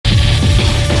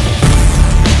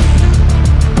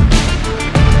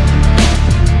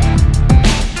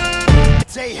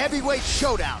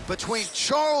heavyweight showdown between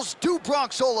Charles "Do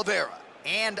Bronx" Oliveira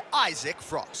and Isaac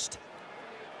Frost.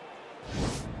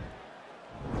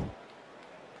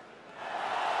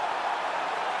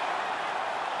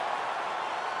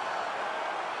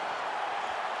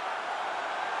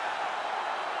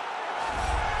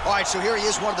 All right, so here he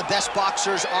is, one of the best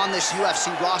boxers on this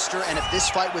UFC roster, and if this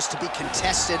fight was to be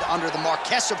contested under the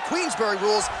Marquess of Queensberry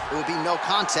rules, it would be no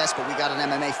contest, but we got an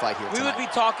MMA fight here tonight. We would be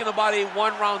talking about a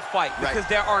one-round fight, because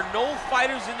there are no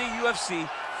fighters in the UFC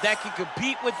that can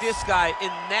compete with this guy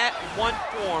in that one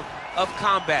form of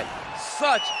combat.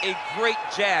 Such a great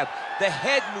jab, the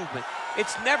head movement.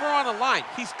 It's never on a line.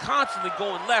 He's constantly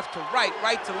going left to right,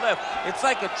 right to left. It's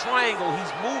like a triangle.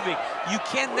 He's moving. You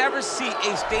can never see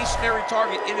a stationary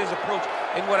target in his approach.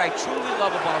 And what I truly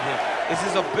love about him is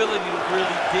his ability to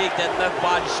really dig that left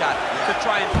body shot, to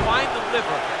try and find the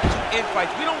liver to end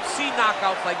fights. We don't see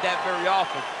knockouts like that very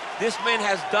often. This man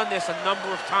has done this a number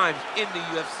of times in the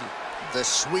UFC. The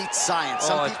sweet science.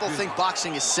 Some people think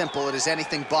boxing is simple. It is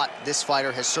anything but. This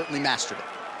fighter has certainly mastered it.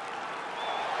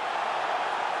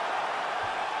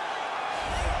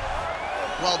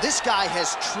 Well, this guy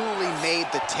has truly made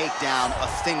the takedown a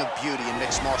thing of beauty in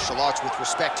mixed martial arts. With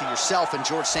respect to yourself and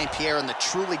George St. Pierre and the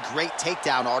truly great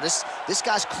takedown artists, this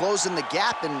guy's closing the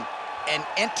gap and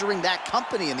entering that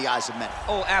company in the eyes of many.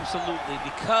 Oh, absolutely,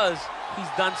 because he's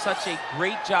done such a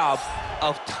great job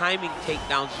of timing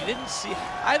takedowns.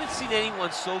 I haven't seen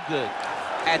anyone so good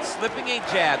at slipping a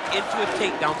jab into a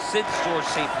takedown since George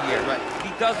St. Pierre. Right. He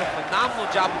does a phenomenal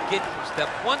job of getting from step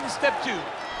one to step two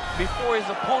before his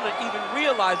opponent even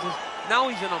realizes now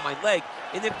he's in on my leg.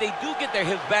 And if they do get their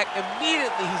hips back,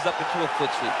 immediately he's up into a foot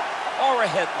sweep or a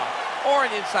headlock or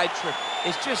an inside trip.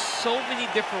 It's just so many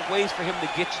different ways for him to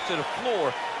get you to the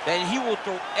floor that he will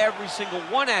throw every single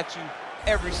one at you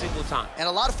every single time. And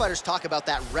a lot of fighters talk about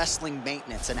that wrestling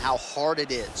maintenance and how hard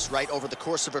it is, right, over the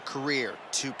course of a career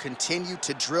to continue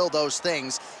to drill those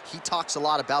things. He talks a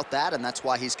lot about that, and that's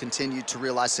why he's continued to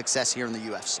realize success here in the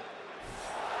UFC.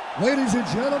 Ladies and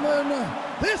gentlemen,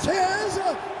 this is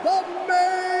the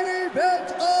main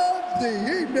event of the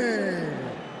evening.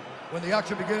 When the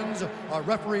action begins, our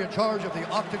referee in charge of the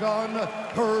Octagon,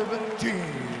 Herb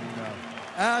Dean.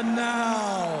 And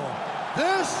now,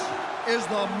 this is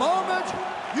the moment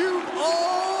you've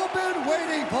all been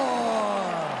waiting for.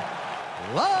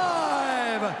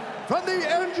 Live from the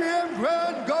MGM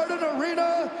Grand Garden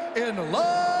Arena in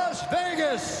Las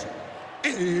Vegas.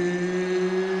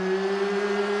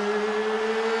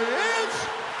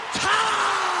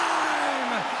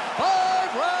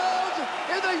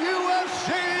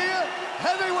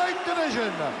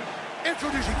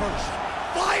 Introducing first,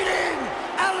 fighting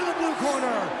out of the blue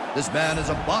corner. This man is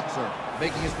a boxer,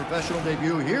 making his professional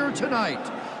debut here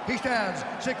tonight. He stands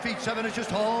 6 feet 7 inches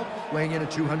tall, weighing in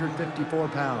at 254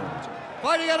 pounds.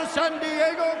 Fighting out of San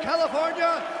Diego,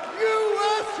 California,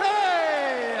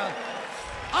 USA,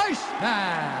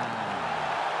 Iceman.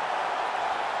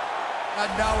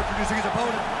 And now introducing his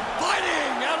opponent,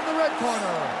 fighting out of the red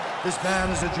corner. This man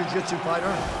is a jiu-jitsu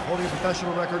fighter, holding a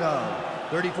professional record of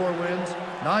 34 wins,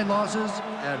 9 losses,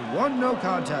 and 1 no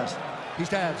contest. He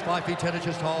stands 5 feet 10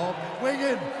 inches tall, weighing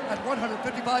in at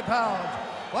 155 pounds.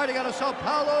 Fighting out of Sao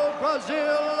Paulo,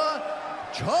 Brazil,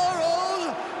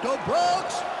 Charles "Do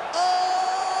Bronx" Oliveira.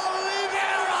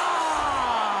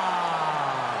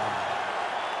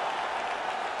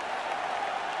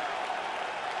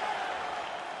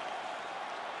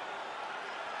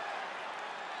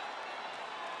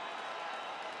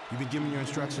 You've been given your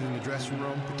instructions in the dressing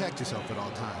room. Protect yourself at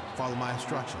all times. Follow my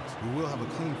instructions. We will have a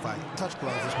clean fight. Touch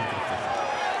gloves. Let's make it official.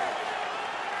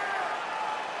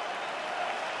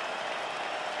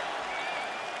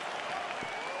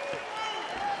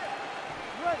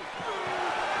 Ready.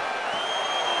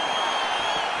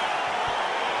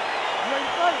 Ready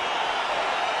to fight.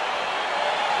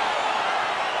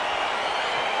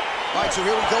 All right, so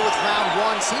here we go with round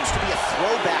one. Seems to be a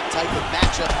throwback type of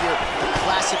matchup here. The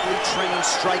classically trained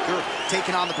striker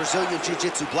taking on the Brazilian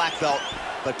Jiu-Jitsu black belt.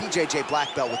 But BJJ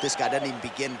black belt with this guy doesn't even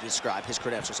begin to describe his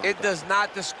credentials. It does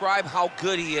not describe how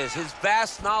good he is. His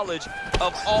vast knowledge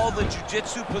of all the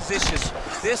jiu-jitsu positions.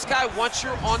 This guy, once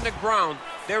you're on the ground,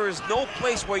 there is no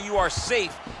place where you are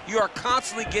safe. You are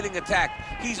constantly getting attacked.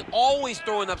 He's always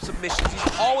throwing up submissions.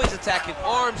 He's always attacking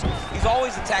arms. He's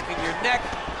always attacking your neck,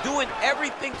 doing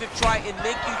everything to try and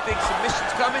make you think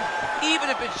submission's coming, even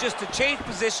if it's just to change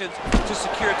positions to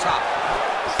secure top.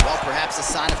 Well, perhaps a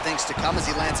sign of things to come as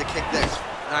he lands a kick there.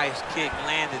 Nice kick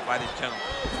landed by this gentleman.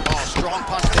 Oh, strong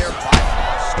punch there by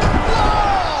Frost.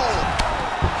 Whoa!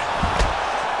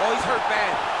 Oh, he's hurt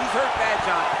bad. He's hurt bad,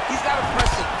 John. He's got to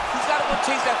press it. He's got to go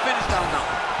chase that finish down now.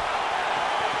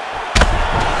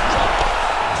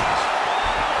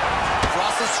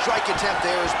 strike attempt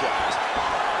there is blocked.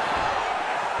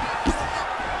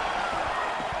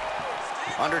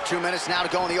 Under 2 minutes now to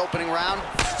go in the opening round.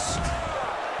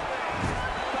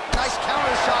 Nice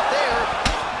counter shot there.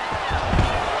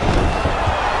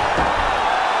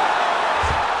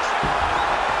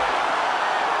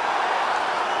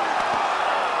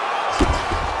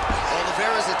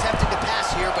 Oliveira's attempting to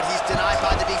pass here, but he's denied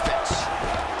by the defense.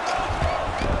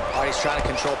 All right, he's trying to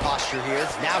control posture here.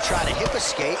 Now trying to hip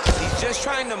escape. He's just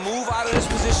trying to move out of this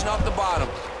position off the bottom.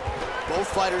 Both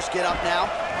fighters get up now.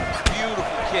 Beautiful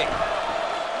kick.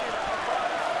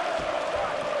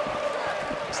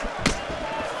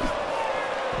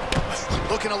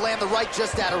 Looking to land the right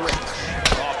just out of range.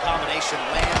 Raw combination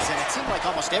lands, and it seemed like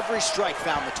almost every strike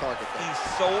found the target there. He's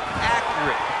so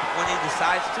accurate when he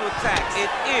decides to attack. It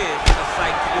is a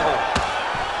sight to behold.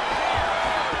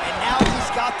 And now he's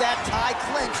got that tie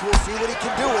clinch. We'll see what he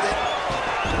can do with it.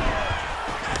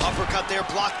 Uppercut there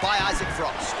blocked by Isaac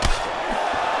Frost.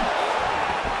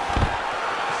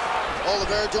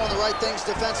 Oliveira doing the right things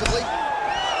defensively.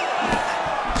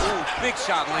 Ooh, big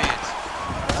shot lands.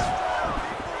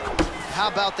 How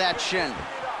about that shin?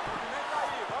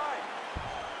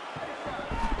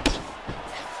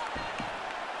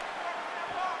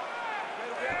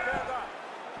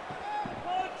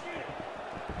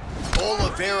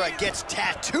 Oliveira gets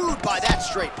tattooed by that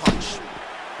straight punch.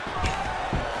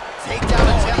 Takedown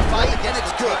attempt fight, and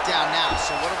it's good down now.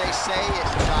 So what do they say?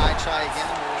 Try again.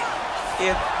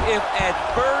 If at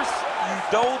first you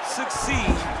don't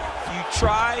succeed, you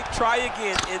try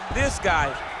again. And this guy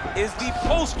is the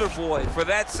poster boy for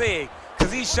that saying,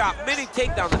 because he shot many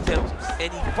takedown attempts,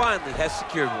 and he finally has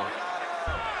secured one.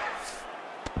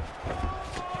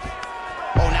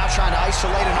 Oh, now trying to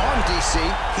isolate an arm, DC.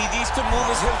 He needs to move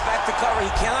his hips back to cover. He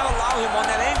cannot allow him on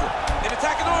that angle. An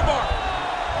attacking armbar.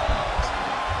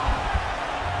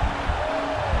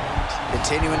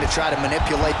 Continuing to try to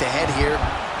manipulate the head here.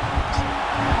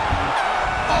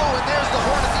 Oh, and there's the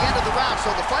horn at the end of the round. So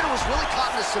the fighter was really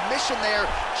caught in a submission there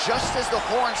just as the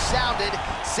horn sounded.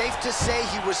 Safe to say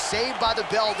he was saved by the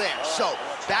bell there. So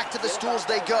back to the stools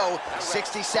they go.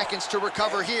 60 seconds to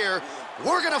recover here.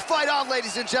 We're going to fight on,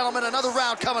 ladies and gentlemen. Another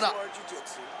round coming up.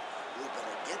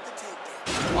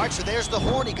 All right, so there's the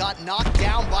horn. He got knocked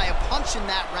down by a punch in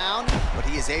that round, but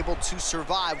he is able to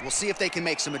survive. We'll see if they can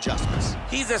make some adjustments.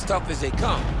 He's as tough as they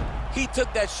come. He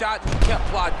took that shot and he kept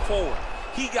plodding forward.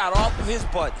 He got off of his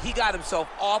butt. He got himself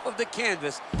off of the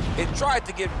canvas and tried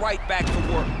to get right back to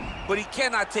work. But he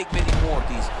cannot take many more of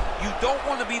these. You don't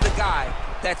want to be the guy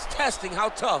that's testing how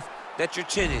tough that your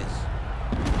chin is.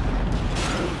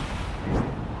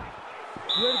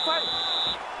 You ready to fight?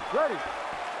 Ready.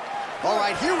 All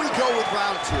right, here we go with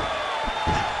round two.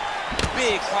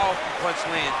 Big, powerful punch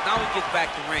lands. Now he gets back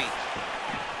to range.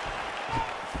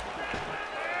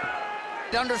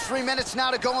 Under 3 minutes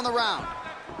now to go in the round.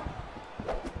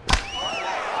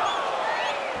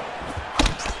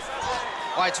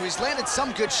 All right, so he's landed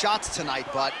some good shots tonight,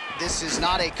 but this is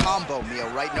not a combo meal,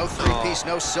 right? No three-piece,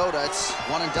 no soda. It's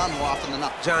one and done more often than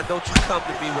not. John, don't you come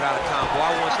to me without a combo.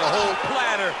 I want the whole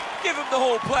platter. Give him the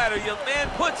whole platter, young man.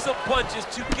 Put some punches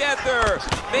together.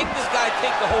 Make this guy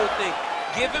take the whole thing.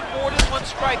 Give him more than one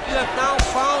strike. You have now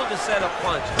found a setup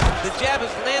punch. The jab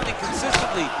is landing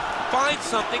consistently. Find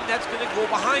something that's going to go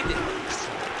behind it.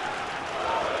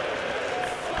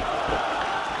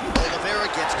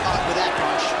 Oliveira gets caught with that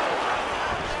punch.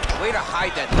 Way to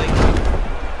hide that leg.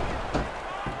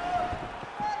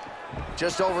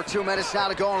 Just over 2 minutes now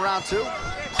to go in round two.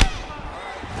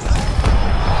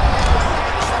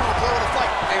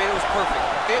 I mean, it was perfect.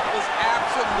 It was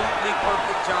absolutely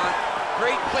perfect, John.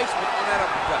 Great placement on that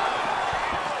uppercut.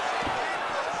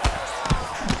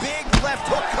 Big left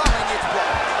hook coming, it's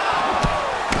blocked.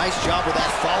 Nice job with that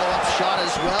follow-up shot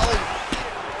as well.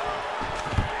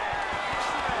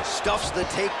 Stuffs the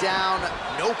takedown,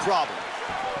 no problem.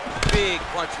 Big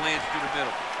punch lands through the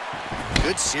middle.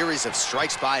 Good series of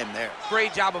strikes by him there.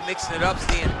 Great job of mixing it up,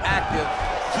 staying active,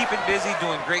 keeping busy,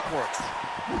 doing great work.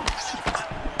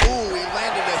 Ooh, he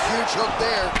landed a huge hook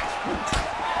there.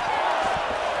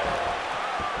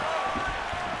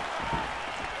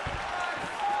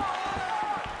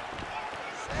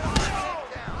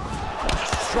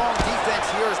 Strong defense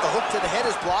here as the hook to the head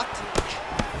is blocked.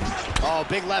 Oh,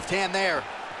 big left hand there.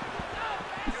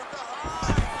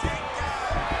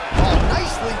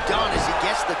 Nicely done as he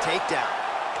gets the takedown.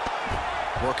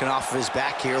 Working off of his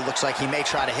back here. Looks like he may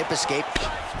try to hip escape.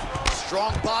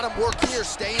 Strong bottom work here,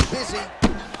 staying busy.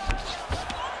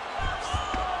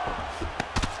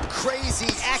 crazy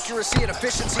accuracy and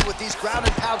efficiency with these ground and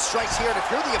pound strikes here. And if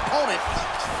you're the opponent,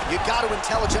 you got to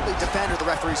intelligently defend or the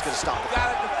referee's going to stop it. You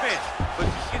got to defend. But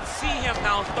you can see him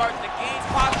now starting to gain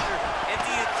posture, and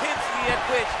the intensity at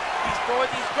which he's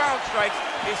throwing these ground strikes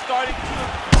is starting to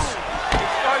improve.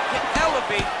 It's starting to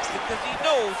elevate because he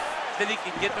knows that he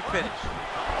can get the finish.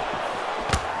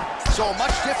 So a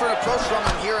much different approach from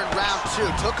him here in round two.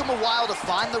 Took him a while to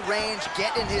find the range,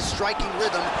 get in his striking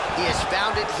rhythm. He has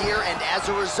found it here, and as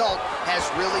a result, has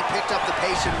really picked up the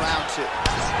pace in round two.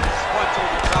 Punch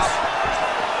over the top.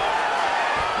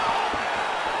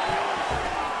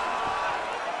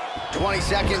 20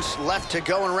 seconds left to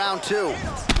go in round two.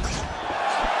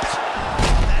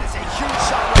 That is a huge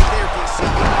shot right there, DC.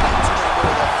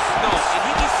 No, and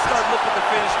he needs to start looking to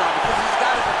finish now because he's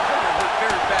got his opponent hurt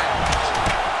very bad.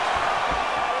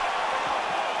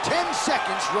 10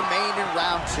 seconds remain in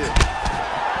round two.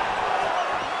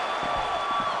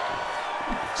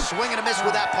 Swing and a miss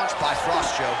with that punch by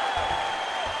Frost, Joe.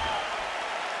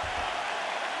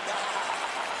 That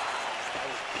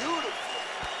was beautiful.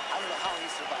 I don't know how he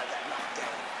survived that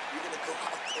knockdown. You're going to go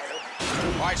out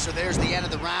there. All right, so there's the end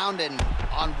of the round, and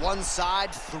on one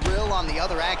side, thrill, on the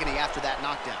other, agony after that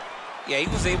knockdown. Yeah, he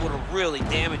was able to really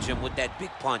damage him with that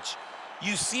big punch.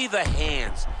 You see the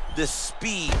hands, the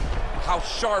speed, how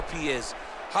sharp he is,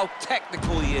 how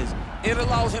technical he is. It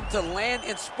allows him to land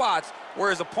in spots where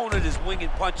his opponent is winging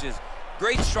punches.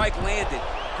 Great strike landed,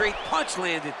 great punch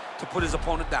landed to put his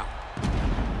opponent down.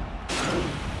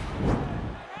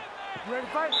 You ready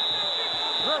to fight?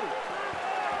 Ready.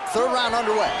 Third round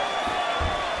underway.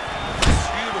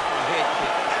 Beautiful head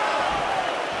kick.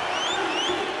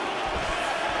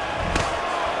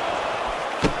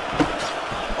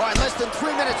 All right, less than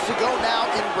 3 minutes to go now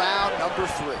in round number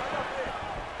three.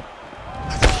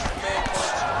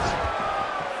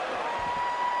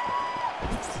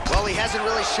 Well, he hasn't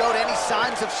really showed any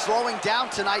signs of slowing down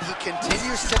tonight. He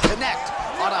continues to connect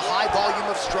on a high volume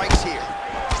of strikes here.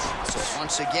 So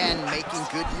once again, making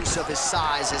good use of his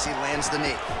size as he lands the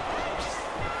knee.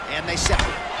 And they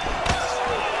separate.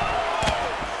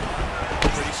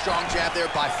 Pretty strong jab there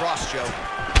by Frost, Joe.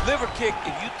 Liver kick,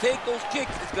 if you take those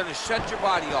kicks, it's going to shut your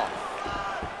body off.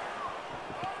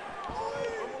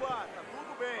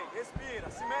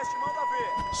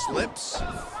 Slips.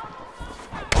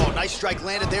 Oh, nice strike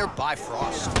landed there by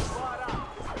Frost. Big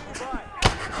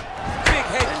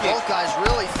head And kick. both guys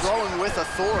really throwing with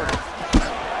authority.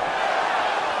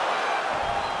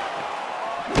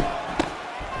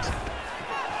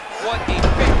 What a pick,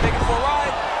 taking for a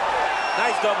ride.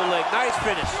 Nice double leg, nice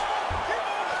finish.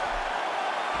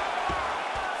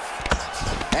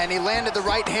 And he landed the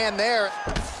right hand there.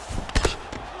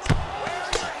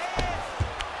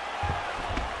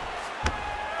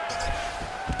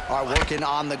 All right, working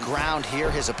on the ground here.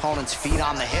 His opponent's feet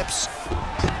on the hips.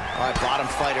 All right, bottom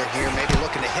fighter here, maybe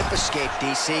looking to hip escape,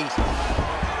 DC.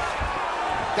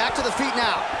 Back to the feet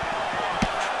now.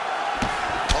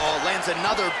 Oh, lands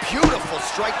another beautiful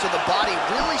strike to the body,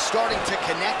 really starting to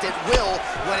connect at will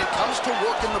when it comes to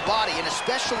working the body, and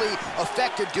especially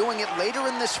effective doing it later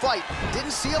in this fight.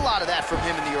 Didn't see a lot of that from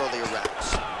him in the earlier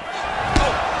rounds.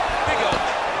 Oh, big O.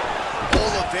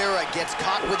 Oliveira gets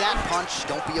caught with that punch.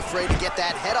 Don't be afraid to get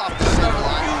that head off the center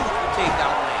line. Beautiful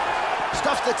takedown land.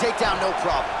 Stuffs the takedown, no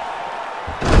problem.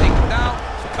 Take him down,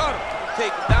 cut him.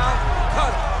 Take him down, cut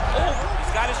him. Over.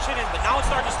 He's got his chin in, but now it's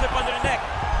starting to slip under the neck.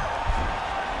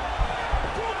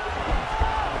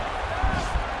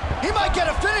 He might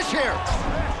get a finish here.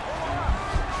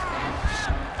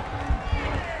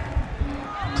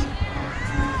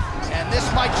 And this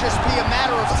might just be a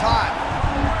matter of time.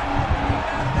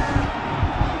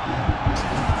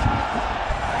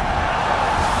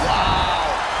 Wow.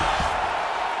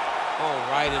 Oh,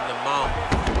 right in the mouth.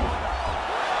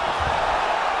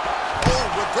 Oh,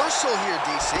 reversal here,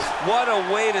 DC. What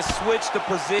a way to switch the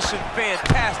position.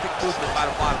 Fantastic movement by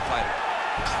the bottom fighter.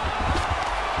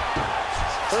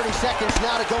 30 seconds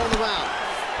now to go in the round.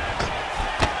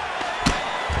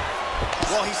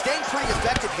 Well, he's staying pretty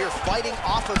effective here, fighting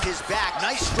off of his back.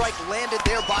 Nice strike landed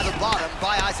there by the bottom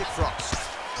by Isaac Frost.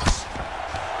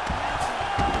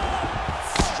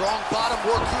 Strong bottom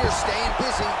work here, staying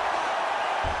busy.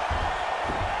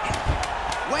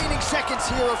 Waning seconds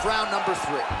here of round number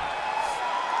three.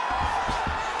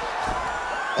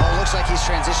 Oh, looks like he's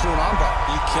transitioned to an armbar.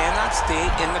 You cannot stay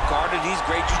in the guard of these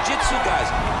great jiu-jitsu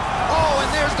guys. Oh,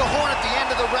 and there's the horn at the end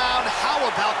of the round. How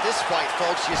about this fight,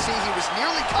 folks? You see, he was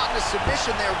nearly caught in a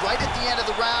submission there right at the end of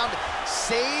the round.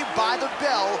 Saved by the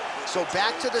bell. So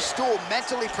back to the stool.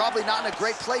 Mentally probably not in a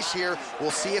great place here.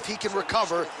 We'll see if he can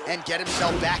recover and get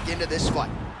himself back into this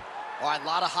fight. All right, a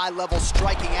lot of high-level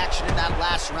striking action in that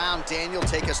last round. Daniel,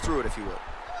 take us through it, if you would.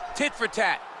 Tit for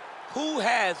tat. Who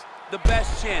has the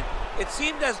best chin? It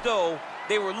seemed as though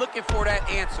they were looking for that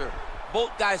answer.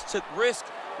 Both guys took risk.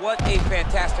 What a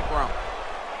fantastic round.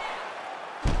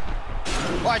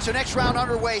 All right, so next round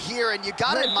underway here, and you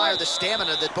got to admire the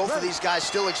stamina that both of these guys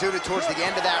still exuded towards the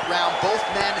end of that round. Both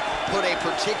men put a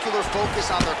particular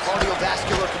focus on their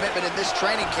cardiovascular commitment in this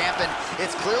training camp, and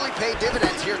it's clearly paid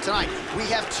dividends here tonight. We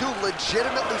have two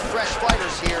legitimately fresh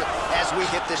fighters here as we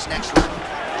hit this next round.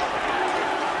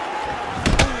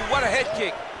 Ooh, what a head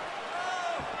kick.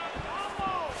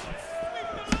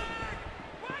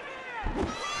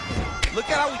 Look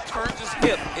at how he turns his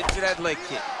hip into that leg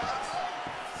kick.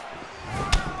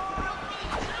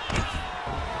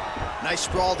 Nice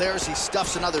sprawl there as he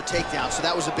stuffs another takedown. So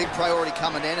that was a big priority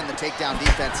coming in, and the takedown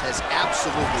defense has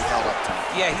absolutely held up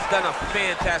tonight. Yeah, he's done a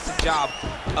fantastic job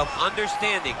of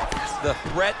understanding the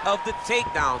threat of the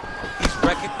takedown. He's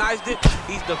recognized it,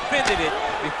 he's defended it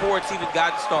before it's even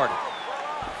gotten started.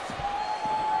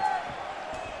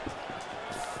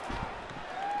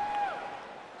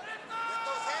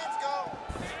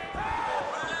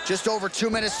 Just over 2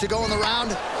 minutes to go in the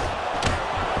round.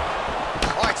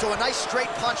 All right, so a nice straight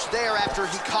punch there after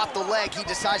he caught the leg. He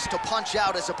decides to punch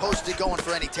out as opposed to going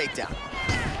for any takedown.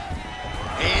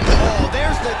 And, oh,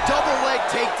 there's the double leg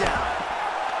takedown.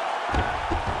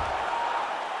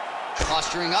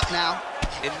 Posturing up now.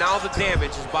 And now the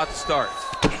damage is about to start.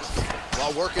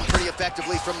 Well, working pretty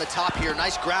effectively from the top here.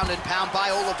 Nice ground and pound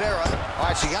by Oliveira. All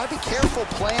right, so you got to be careful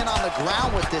playing on the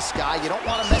ground with this guy. You don't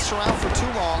want to mess around for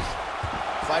too long.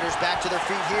 Fighters back to their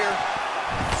feet here.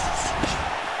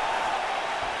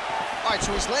 All right,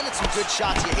 so he's landed some good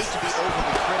shots. You hate to be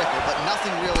overly critical, but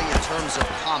nothing really in terms of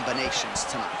combinations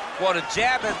tonight. Well, the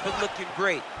jab has been looking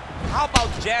great. How about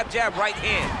jab, jab, right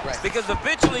hand? Right. Because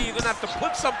eventually you're going to have to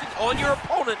put something on your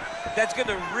opponent that's going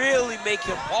to really make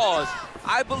him pause.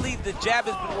 I believe the jab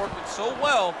has been working so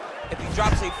well. If he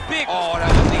drops a big... Oh, that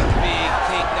was a big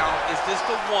takedown. Is this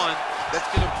the one that's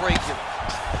going to break him?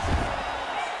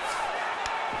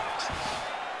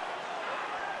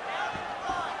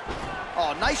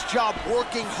 Oh, nice job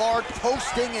working hard,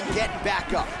 posting, and getting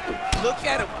back up. Look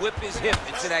at him whip his hip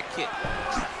into that kick.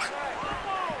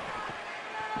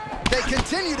 They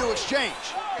continue to exchange.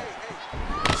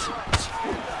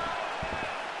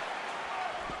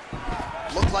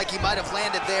 Looked like he might have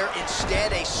landed there.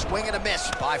 Instead, a swing and a miss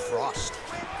by Frost.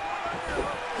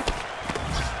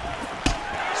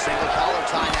 Single collar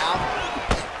tie now.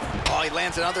 Oh, he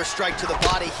lands another strike to the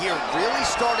body here. Really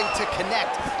starting to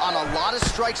connect on a lot of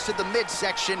strikes to the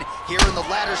midsection here in the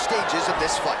latter stages of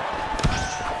this fight.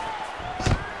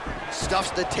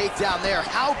 Stuffs the takedown there.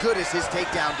 How good is his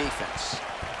takedown defense?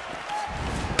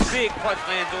 Big punch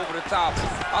lands over the top.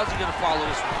 How's he gonna follow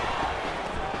this one?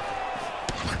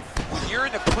 When you're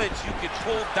in the clinch, you can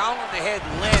pull down on the head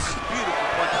and land these beautiful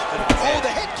punches to the head. Oh,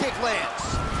 the head kick lands.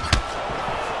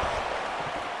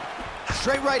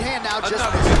 Straight right hand now.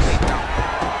 Another big takedown.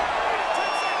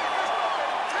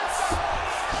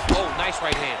 Oh, nice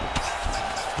right hand.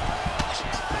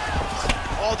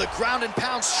 Oh, the ground and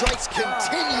pound strikes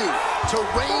continue to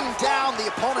rain down.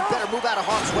 The opponent better move out of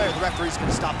harm's way or the referee's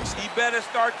going to stop this. He better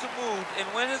start to move, and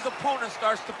when his opponent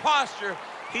starts to posture,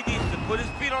 he needs to put his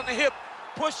feet on the hip,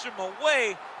 push him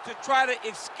away to try to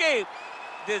escape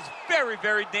this very,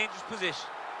 very dangerous position.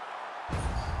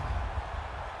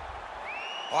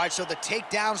 All right, so the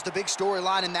takedown's the big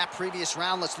storyline in that previous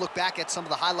round. Let's look back at some of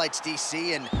the highlights,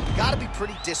 DC, and got to be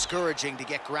pretty discouraging to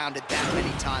get grounded that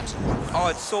many times. Oh,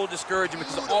 it's so discouraging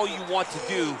because all you want to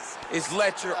do is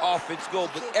let your offense go,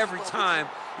 but every time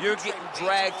you're getting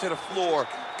dragged to the floor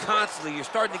constantly. You're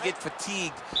starting to get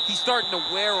fatigued. He's starting to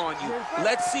wear on you.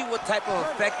 Let's see what type of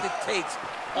effect it takes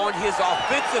on his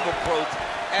offensive approach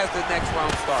as the next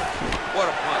round starts. What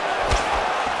a punch.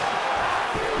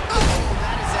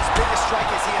 Biggest strike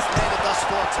as he has landed thus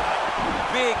far tonight.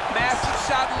 Big, massive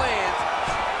shot lands.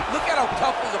 Look at how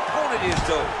tough his opponent is,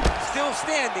 though. Still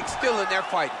standing, still in there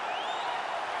fighting.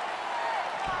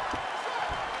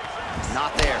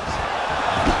 Not there.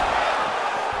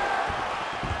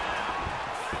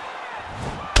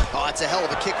 Oh, that's a hell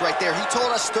of a kick right there. He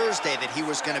told us Thursday that he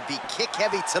was going to be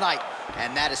kick-heavy tonight,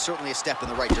 and that is certainly a step in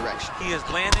the right direction. He is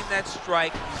landing that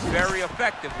strike. He's very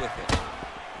effective with it.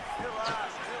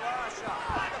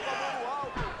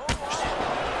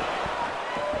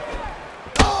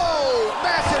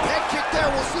 There,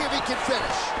 we'll see if he can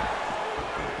finish.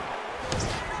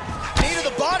 Knee to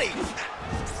the body.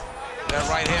 That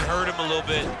right hand hurt him a little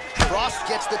bit. Frost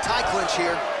gets the tie clinch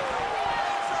here.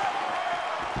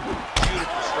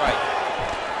 Beautiful strike.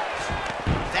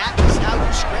 That is how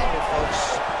you scramble, folks.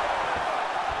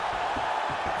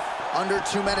 Under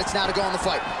 2 minutes now to go in the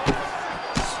fight.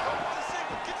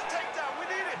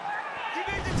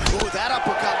 Ooh, that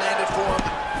uppercut landed for him.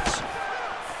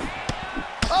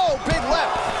 Oh, big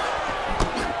left.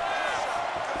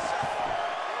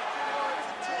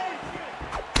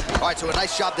 All right, so a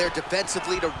nice job there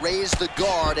defensively to raise the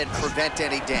guard and prevent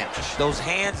any damage. Those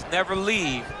hands never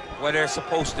leave where they're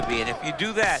supposed to be, and if you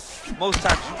do that, most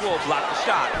times you will block the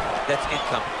shot that's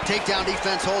incoming. Takedown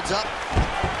defense holds up.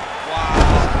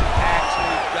 Wow,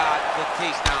 actually got the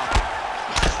takedown.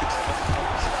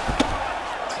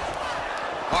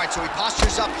 All right, so he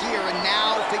postures up here and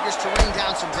now figures to rain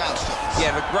down some ground strikes.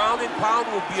 Yeah, the ground and pound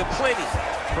will be aplenty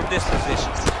from this position.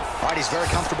 All right, he's very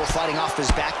comfortable fighting off his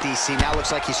back, DC. Now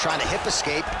looks like he's trying to hip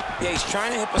escape. Yeah, he's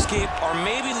trying to hip escape or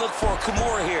maybe look for a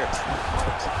Kimura here.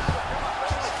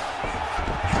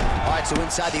 All right, so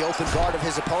inside the open guard of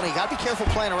his opponent. You got to be careful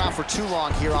playing around for too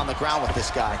long here on the ground with this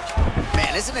guy.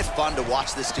 Man, isn't it fun to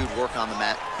watch this dude work on the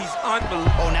mat? He's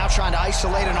unbelievable. Oh, now trying to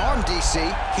isolate an arm, DC.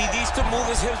 He needs to move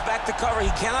his hips back to cover.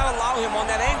 He cannot allow him on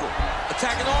that angle.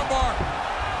 Attacking arm bar.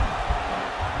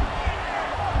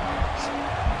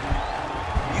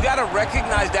 You got to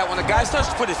recognize that when a guy starts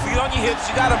to put his feet on your hips,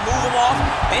 you got to move him off,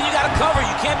 and you got to cover.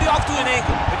 You can't be off to an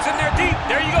angle. It's in there deep.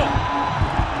 There you go.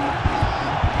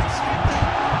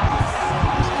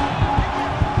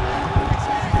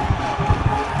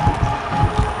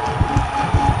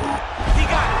 He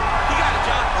got it,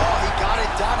 John. Oh, he got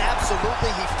it done, absolutely.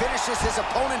 He finishes his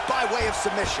opponent by way of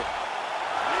submission.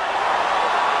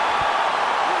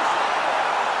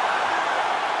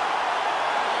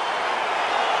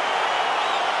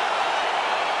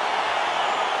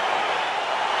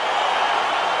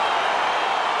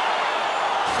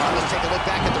 Let's take a look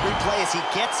back at the replay as he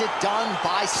gets it done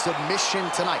by submission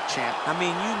tonight, champ. I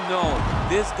mean, you know,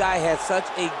 this guy has such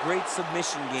a great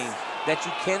submission game that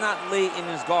you cannot lay in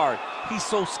his guard. He's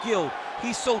so skilled,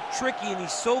 he's so tricky, and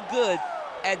he's so good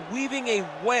at weaving a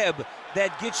web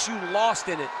that gets you lost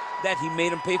in it that he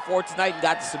made him pay for it tonight and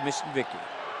got the submission victory.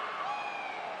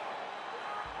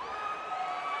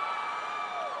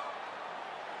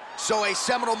 So a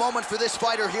seminal moment for this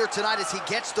fighter here tonight as he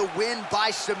gets the win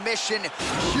by submission.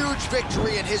 Huge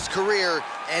victory in his career,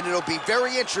 and it'll be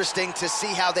very interesting to see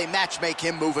how they matchmake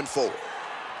him moving forward.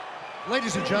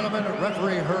 Ladies and gentlemen,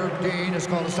 referee Herb Dean has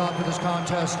called a stop to this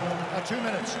contest at 2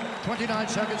 minutes, 29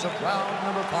 seconds of round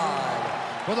number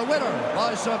 5. For the winner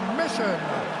by submission,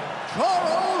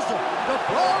 Charles the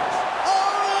Bronx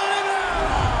Oliveira!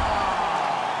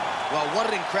 Well, what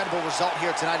an incredible result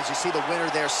here tonight as you see the winner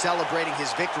there celebrating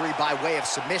his victory by way of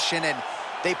submission, and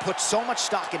they put so much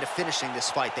stock into finishing this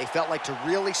fight. They felt like to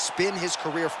really spin his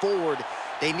career forward,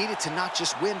 they needed to not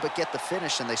just win but get the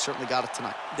finish, and they certainly got it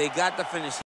tonight. They got the finish.